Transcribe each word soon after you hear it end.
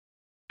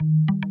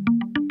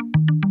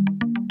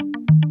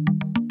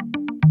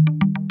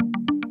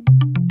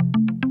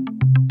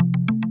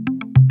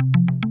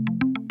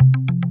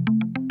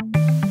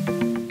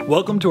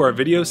Welcome to our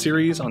video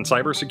series on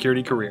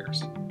cybersecurity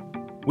careers.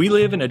 We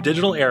live in a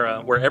digital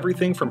era where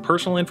everything from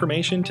personal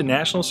information to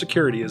national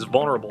security is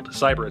vulnerable to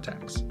cyber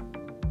attacks.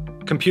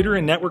 Computer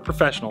and network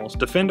professionals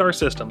defend our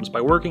systems by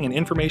working in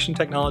information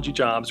technology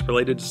jobs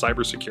related to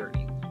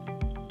cybersecurity.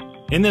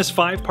 In this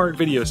 5-part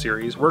video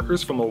series,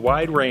 workers from a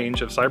wide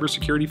range of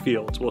cybersecurity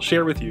fields will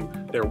share with you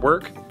their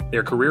work,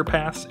 their career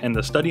paths, and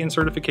the study and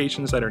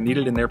certifications that are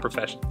needed in their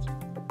professions.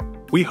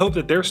 We hope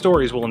that their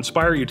stories will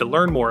inspire you to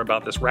learn more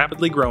about this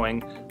rapidly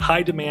growing,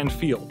 high-demand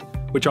field,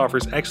 which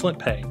offers excellent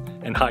pay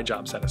and high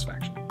job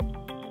satisfaction.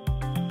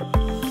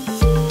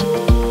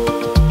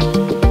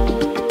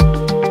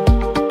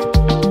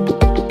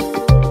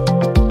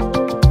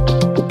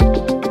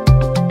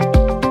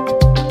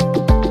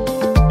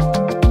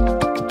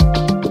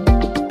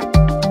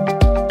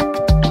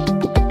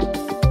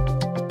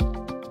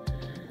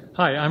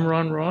 Hi, I'm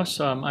Ron Ross.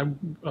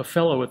 I'm a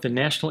fellow at the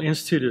National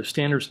Institute of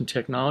Standards and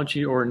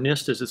Technology, or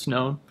NIST as it's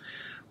known.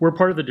 We're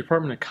part of the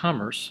Department of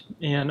Commerce,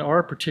 and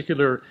our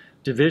particular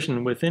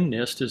division within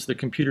NIST is the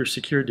Computer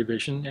Security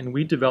Division, and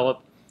we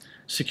develop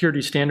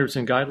security standards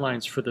and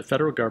guidelines for the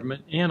federal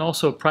government and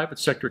also private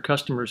sector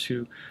customers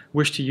who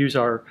wish to use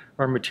our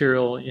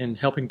material in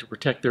helping to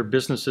protect their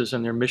businesses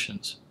and their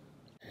missions.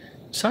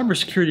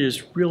 Cybersecurity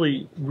is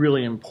really,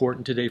 really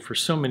important today for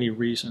so many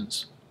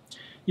reasons.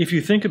 If you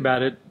think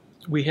about it,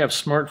 we have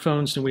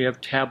smartphones and we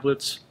have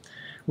tablets.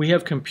 We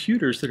have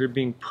computers that are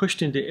being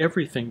pushed into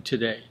everything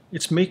today.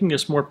 It's making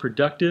us more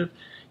productive.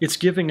 It's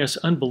giving us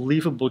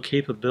unbelievable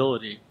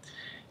capability.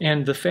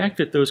 And the fact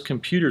that those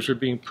computers are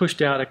being pushed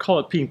out, I call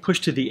it being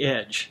pushed to the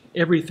edge.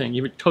 Everything,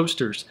 even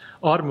toasters,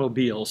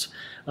 automobiles,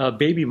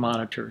 baby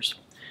monitors.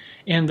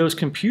 And those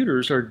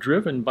computers are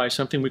driven by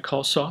something we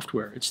call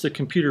software. It's the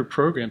computer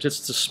programs.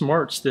 It's the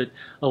smarts that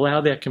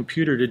allow that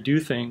computer to do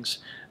things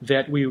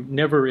that we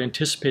never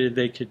anticipated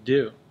they could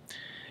do.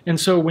 And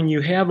so when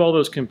you have all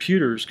those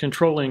computers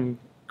controlling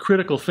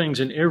critical things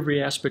in every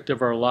aspect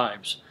of our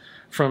lives,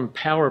 from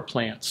power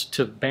plants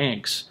to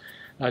banks,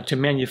 to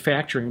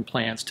manufacturing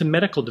plants, to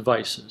medical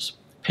devices,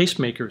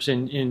 pacemakers,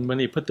 when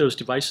they put those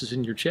devices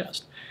in your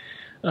chest,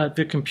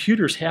 the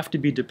computers have to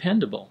be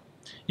dependable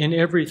in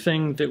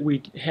everything that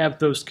we have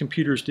those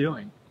computers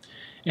doing.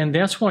 And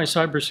that's why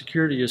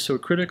cybersecurity is so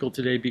critical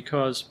today,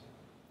 because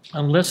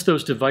unless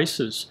those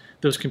devices,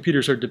 those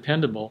computers are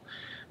dependable,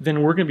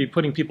 then we're going to be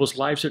putting people's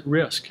lives at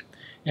risk.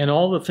 And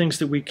all the things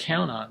that we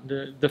count on,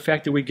 the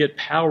fact that we get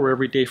power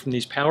every day from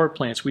these power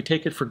plants, we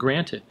take it for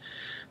granted.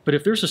 But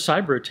if there's a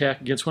cyber attack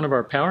against one of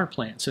our power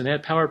plants and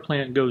that power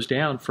plant goes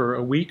down for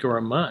a week or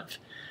a month,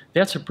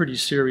 that's a pretty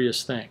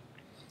serious thing.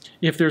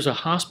 If there's a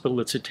hospital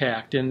that's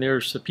attacked and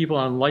there's people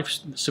on life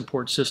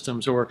support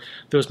systems or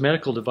those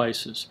medical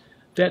devices,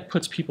 that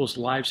puts people's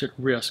lives at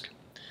risk.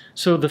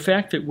 So the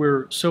fact that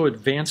we're so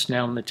advanced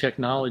now in the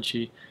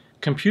technology,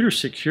 computer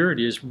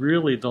security is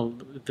really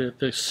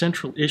the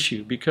central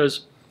issue,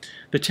 because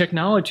the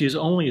technology is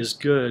only as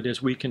good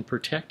as we can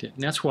protect it.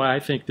 And that's why I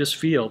think this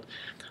field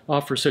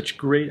offers such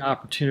great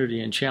opportunity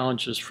and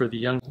challenges for the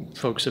young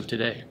folks of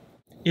today.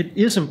 It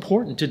is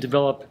important to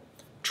develop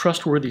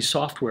trustworthy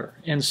software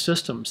and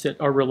systems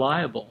that are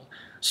reliable.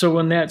 So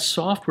when that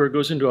software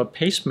goes into a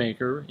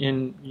pacemaker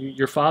in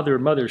your father or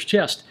mother's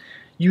chest,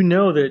 you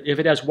know that if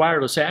it has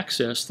wireless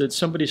access, that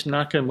somebody's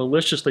not going to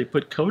maliciously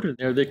put code in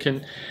there that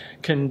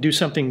can do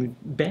something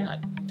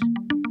bad.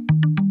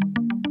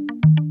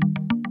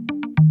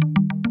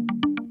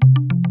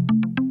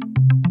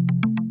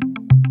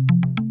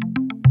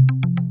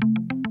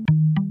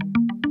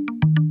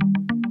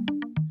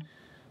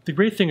 The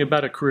great thing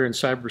about a career in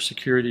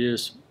cybersecurity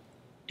is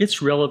it's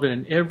relevant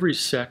in every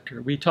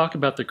sector. We talk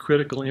about the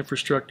critical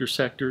infrastructure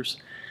sectors.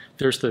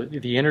 There's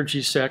the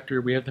energy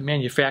sector, we have the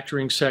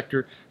manufacturing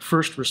sector,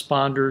 first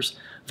responders,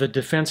 the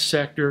defense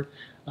sector,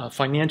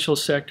 financial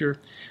sector.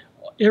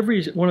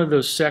 Every one of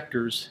those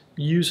sectors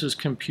uses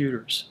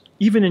computers,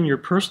 even in your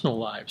personal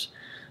lives.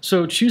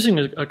 So choosing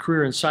a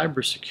career in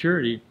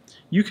cybersecurity,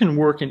 you can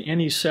work in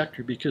any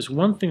sector, because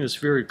one thing that's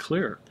very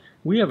clear,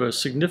 we have a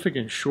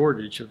significant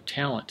shortage of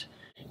talent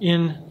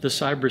in the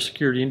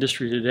cybersecurity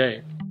industry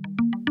today.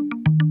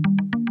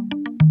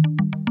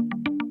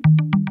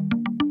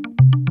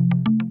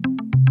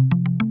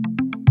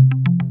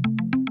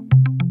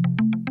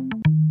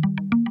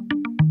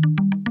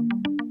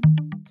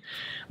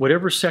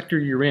 Whatever sector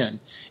you're in,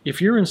 if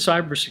you're in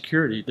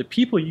cybersecurity, the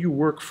people you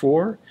work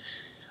for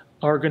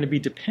are going to be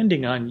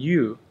depending on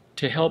you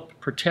to help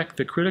protect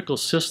the critical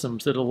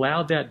systems that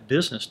allow that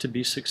business to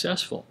be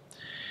successful.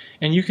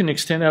 And you can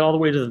extend that all the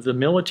way to the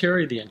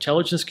military, the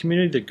intelligence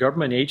community, the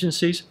government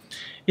agencies.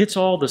 It's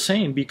all the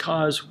same,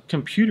 because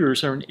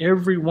computers are in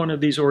every one of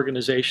these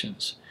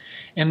organizations.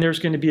 And there's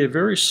going to be a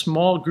very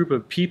small group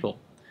of people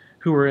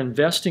who are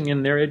investing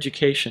in their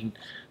education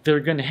that are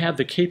going to have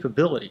the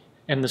capability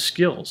and the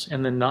skills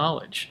and the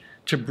knowledge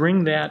to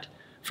bring that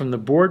from the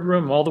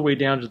boardroom all the way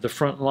down to the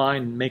front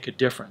line and make a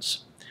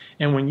difference.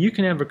 And when you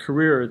can have a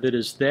career that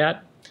is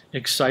that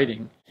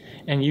exciting,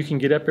 and you can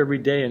get up every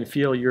day and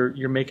feel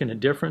you're making a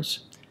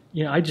difference,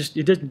 you know, it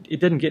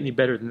didn't get any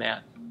better than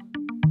that.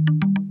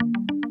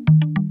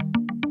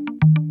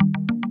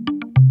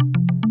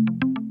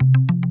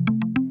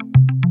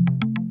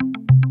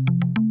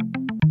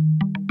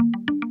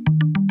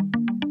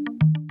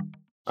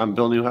 I'm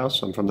Bill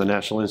Newhouse. I'm from the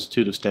National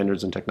Institute of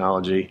Standards and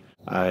Technology.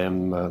 I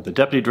am the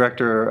Deputy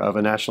Director of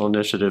a national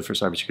initiative for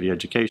cybersecurity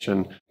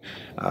education.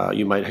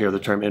 You might hear the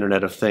term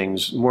Internet of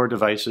Things. More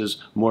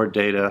devices, more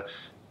data.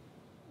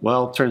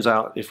 Well, it turns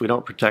out if we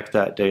don't protect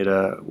that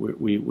data,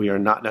 we are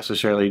not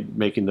necessarily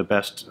making the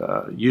best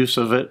use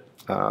of it.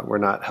 We're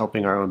not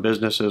helping our own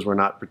businesses. We're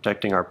not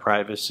protecting our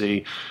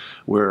privacy.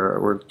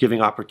 We're giving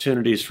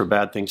opportunities for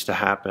bad things to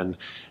happen.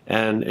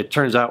 And it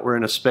turns out we're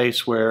in a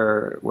space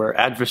where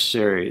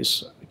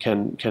adversaries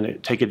can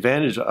take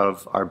advantage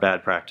of our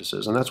bad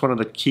practices. And that's one of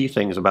the key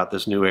things about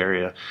this new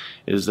area,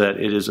 is that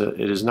it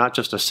is not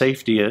just a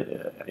safety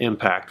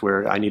impact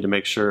where I need to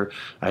make sure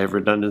I have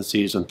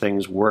redundancies and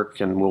things work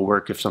and will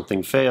work if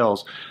something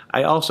fails.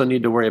 I also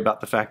need to worry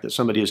about the fact that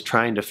somebody is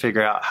trying to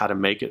figure out how to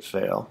make it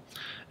fail.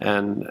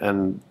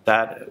 And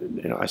that,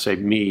 I say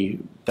me,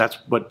 that's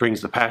what brings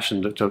the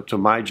passion to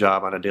my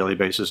job on a daily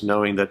basis,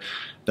 knowing that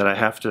I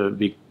have to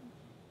be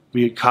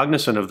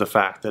cognizant of the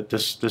fact that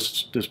this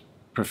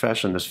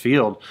profession, this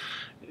field,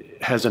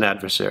 has an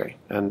adversary.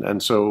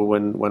 And so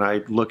when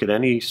I look at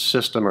any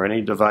system or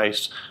any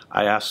device,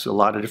 I ask a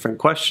lot of different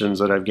questions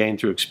that I've gained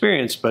through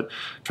experience, but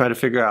try to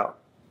figure out,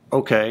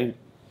 okay,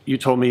 you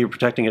told me you're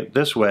protecting it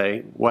this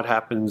way, what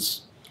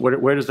happens?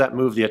 Where does that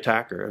move the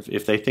attacker?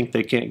 If they think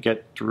they can't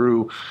get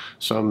through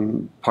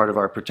some part of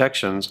our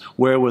protections,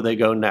 where will they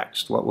go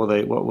next? What will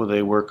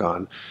they work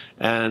on?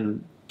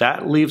 And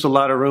that leaves a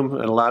lot of room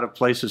and a lot of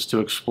places to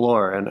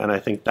explore. And I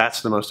think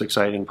that's the most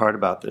exciting part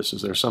about this,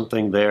 is there's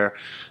something there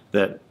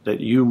that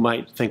you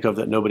might think of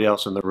that nobody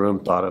else in the room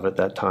thought of at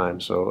that time.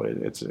 So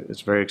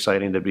it's very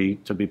exciting to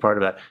be part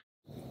of that.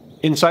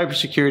 In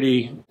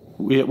cybersecurity,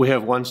 we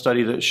have one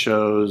study that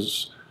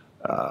shows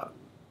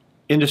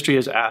industry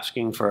is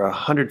asking for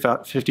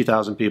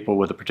 150,000 people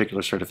with a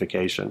particular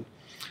certification.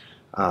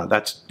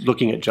 That's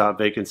looking at job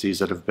vacancies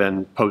that have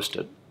been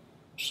posted.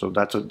 So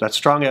that's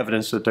strong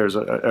evidence that there's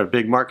a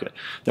big market.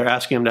 They're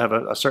asking them to have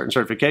a certain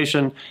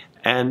certification,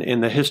 and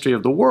in the history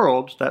of the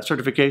world, that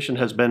certification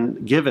has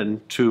been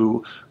given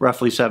to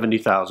roughly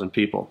 70,000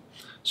 people.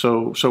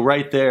 So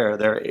right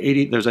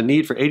there's a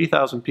need for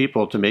 80,000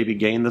 people to maybe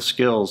gain the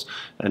skills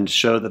and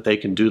show that they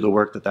can do the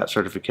work that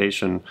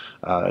certification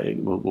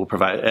will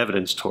provide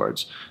evidence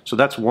towards. So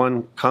that's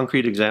one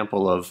concrete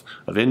example of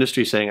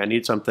industry saying, I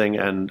need something,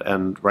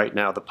 and right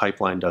now the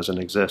pipeline doesn't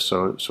exist.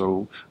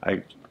 So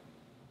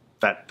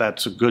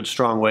that's a good,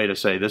 strong way to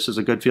say this is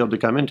a good field to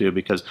come into,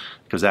 because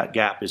that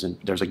gap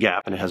there's a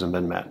gap and it hasn't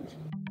been met.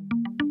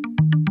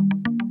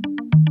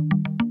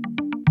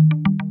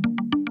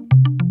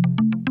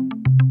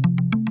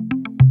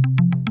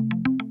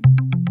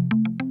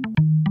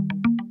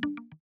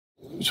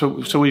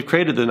 So we've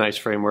created the NICE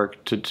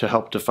framework to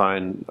help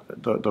define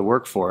the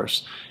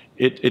workforce.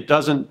 It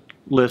doesn't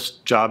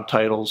list job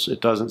titles.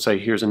 It doesn't say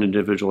here's an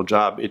individual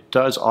job. It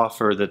does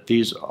offer that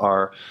these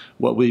are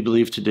what we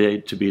believe today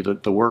to be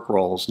the work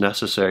roles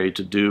necessary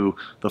to do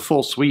the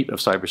full suite of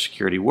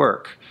cybersecurity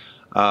work.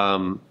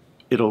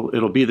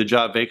 It'll be the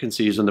job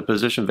vacancies and the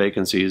position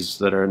vacancies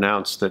that are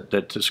announced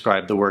that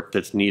describe the work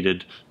that's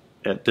needed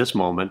at this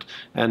moment,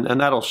 and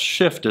that'll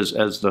shift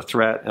as the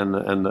threat and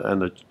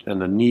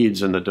the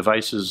needs and the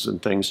devices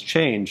and things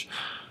change.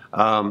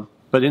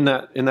 But in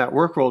that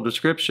work role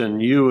description,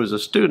 you as a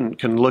student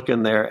can look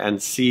in there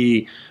and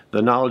see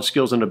the knowledge,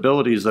 skills, and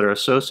abilities that are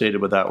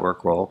associated with that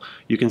work role.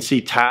 You can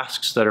see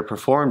tasks that are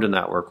performed in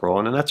that work role,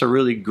 and that's a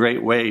really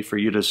great way for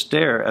you to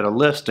stare at a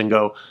list and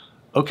go,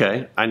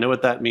 okay, I know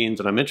what that means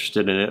and I'm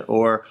interested in it,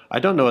 or I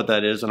don't know what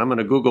that is and I'm going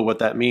to Google what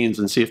that means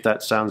and see if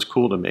that sounds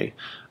cool to me.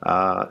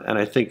 And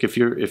I think if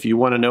you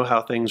want to know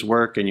how things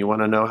work and you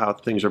want to know how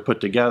things are put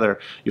together,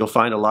 you'll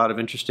find a lot of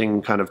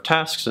interesting kind of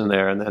tasks in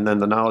there, and then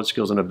the knowledge,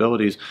 skills, and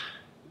abilities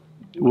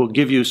will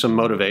give you some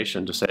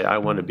motivation to say, I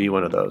want to be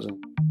one of those.